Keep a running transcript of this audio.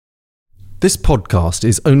This podcast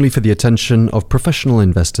is only for the attention of professional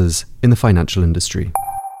investors in the financial industry.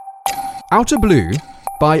 Outer Blue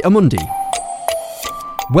by Amundi.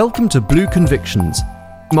 Welcome to Blue Convictions,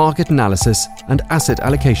 market analysis and asset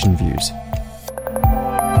allocation views.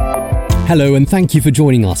 Hello and thank you for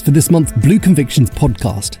joining us for this month's Blue Convictions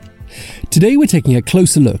podcast. Today we're taking a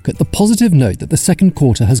closer look at the positive note that the second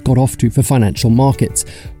quarter has got off to for financial markets,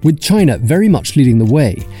 with China very much leading the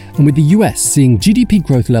way, and with the US seeing GDP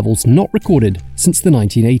growth levels not recorded since the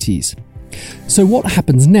 1980s. So what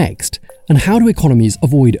happens next, and how do economies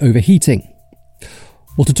avoid overheating?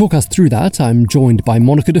 Well, to talk us through that, I'm joined by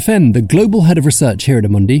Monica Defend, the Global Head of Research here at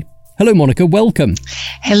Amundi. Hello Monica, welcome.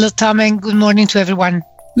 Hello Tom, and good morning to everyone.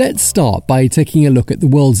 Let's start by taking a look at the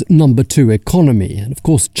world's number 2 economy. And of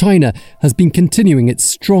course, China has been continuing its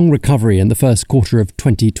strong recovery in the first quarter of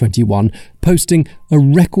 2021, posting a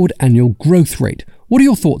record annual growth rate. What are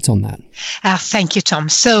your thoughts on that? Thank you, Tom.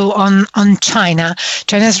 So on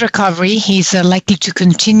China's recovery is likely to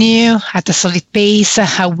continue at a solid pace.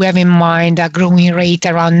 We have in mind a growing rate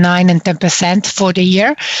around 9 and 10% for the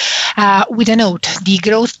year. With a note, the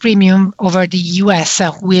growth premium over the US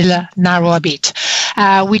will narrow a bit.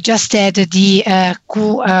 We just had the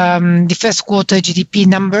first quarter GDP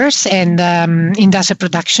numbers and industrial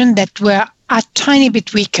production that were a tiny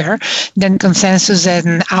bit weaker than consensus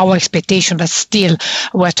and our expectation, but still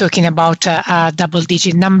we're talking about a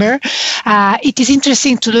double-digit number. It is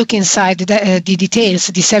interesting to look inside the details.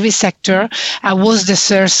 The service sector was the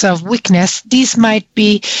source of weakness. This might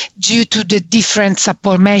be due to the different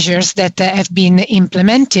support measures that have been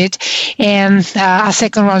implemented and a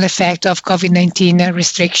second-round effect of COVID-19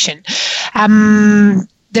 restriction.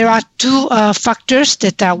 There are two factors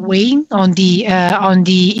that are weighing on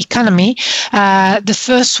the economy. The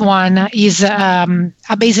first one is a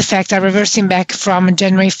base effect, a reversing back from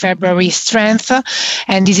January-February strength,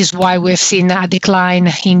 and this is why we've seen a decline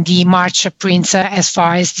in the March prints as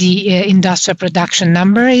far as the industrial production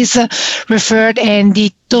number is referred, and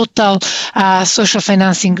the total social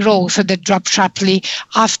financing growth that dropped sharply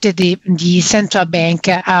after the central bank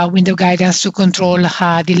window guidance to control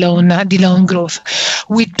the loan growth.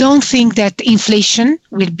 We don't think that inflation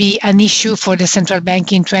will be an issue for the central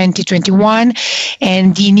bank in 2021,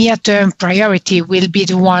 and the near-term priority will be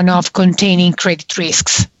the one of containing credit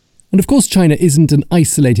risks. And of course, China isn't an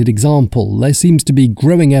isolated example. There seems to be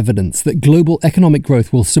growing evidence that global economic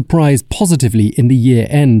growth will surprise positively in the year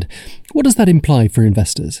end. What does that imply for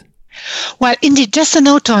investors? Well, indeed, just a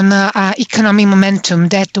note on economic momentum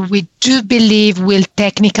that we do believe will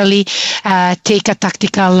technically take a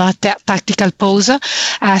tactical pause.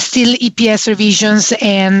 Still, EPS revisions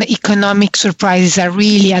and economic surprises are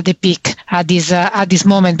really at the peak at this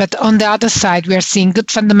moment. But on the other side, we are seeing good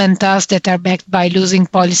fundamentals that are backed by losing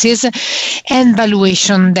policies and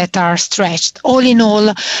valuation that are stretched. All in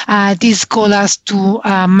all, this calls us to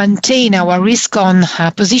maintain our risk-on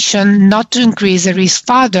position, not to increase the risk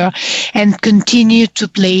further, and continue to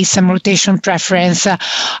place some rotation preference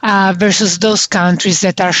versus those countries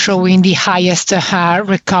that are showing the highest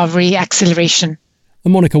recovery acceleration.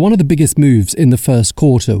 And Monica, one of the biggest moves in the first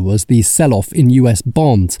quarter was the sell-off in US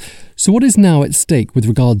bonds. So what is now at stake with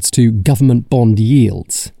regards to government bond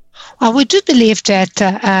yields? Well, we do believe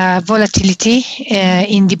that volatility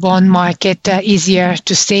in the bond market is here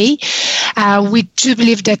to stay. We do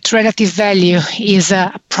believe that relative value is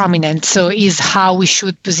prominent, so is how we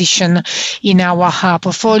should position in our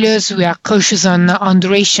portfolios. We are cautious on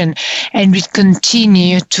duration, and we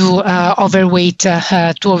continue to overweight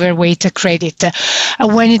credit.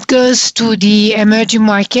 When it goes to the emerging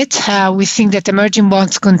market, we think that emerging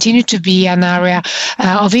bonds continue to be an area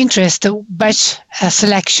of interest, but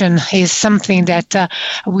selection is something that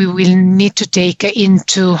we will need to take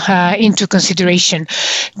into consideration.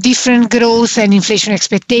 Different growth and inflation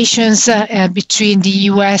expectations between the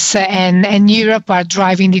US and Europe are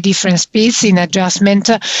driving the different speeds in adjustment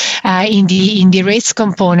in the rates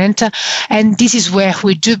component, and this is where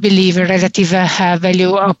we do believe relative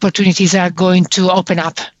value opportunities are going to open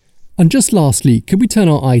up. And just lastly, could we turn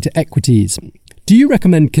our eye to equities? Do you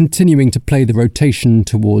recommend continuing to play the rotation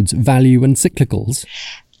towards value and cyclicals?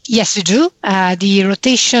 Yes, we do. The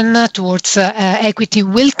rotation towards equity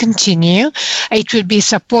will continue. It will be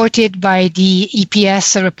supported by the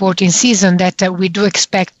EPS reporting season that we do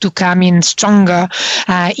expect to come in stronger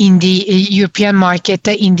in the European market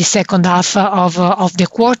in the second half of the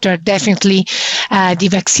quarter. Definitely the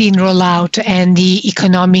vaccine rollout and the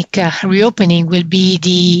economic reopening will be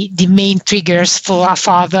the main triggers for a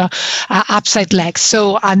further upside leg.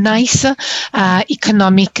 So a nice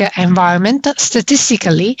economic environment.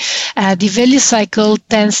 Statistically, The value cycle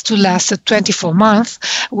tends to last 24 months.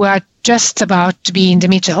 We are just about to be in the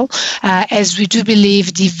middle, as we do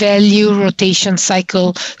believe the value rotation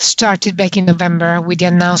cycle started back in November with the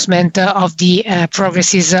announcement of the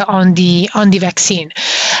progresses on the vaccine.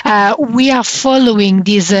 We are following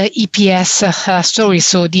this EPS story,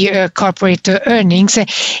 so the corporate earnings,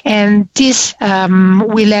 and this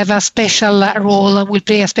will have a special role. Will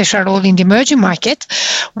play a special role in the emerging market.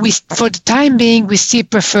 For the time being, we still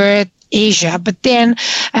prefer Asia, but then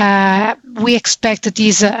we expect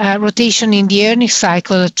this rotation in the earnings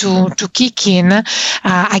cycle to kick in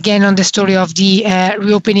again on the story of the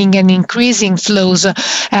reopening and increasing flows,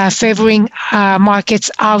 favoring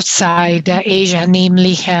markets outside Asia,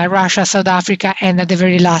 namely Russia, South Africa, and at the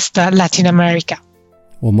very last, Latin America.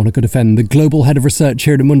 Well, Monica Defend, the Global Head of Research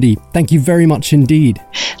here at Amundi, thank you very much indeed.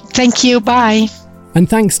 Thank you. Bye. And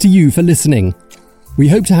thanks to you for listening. We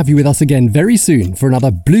hope to have you with us again very soon for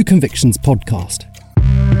another Blue Convictions podcast.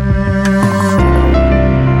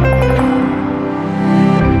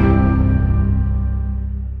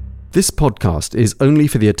 This podcast is only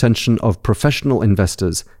for the attention of professional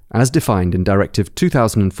investors as defined in Directive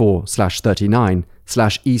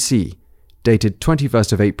 2004/39/EC, dated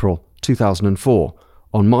 21st of April 2004,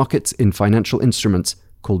 on markets in financial instruments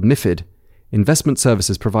called MiFID, investment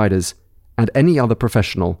services providers, and any other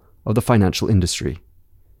professional of the financial industry.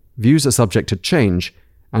 Views are subject to change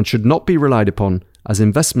and should not be relied upon as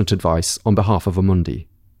investment advice on behalf of Amundi.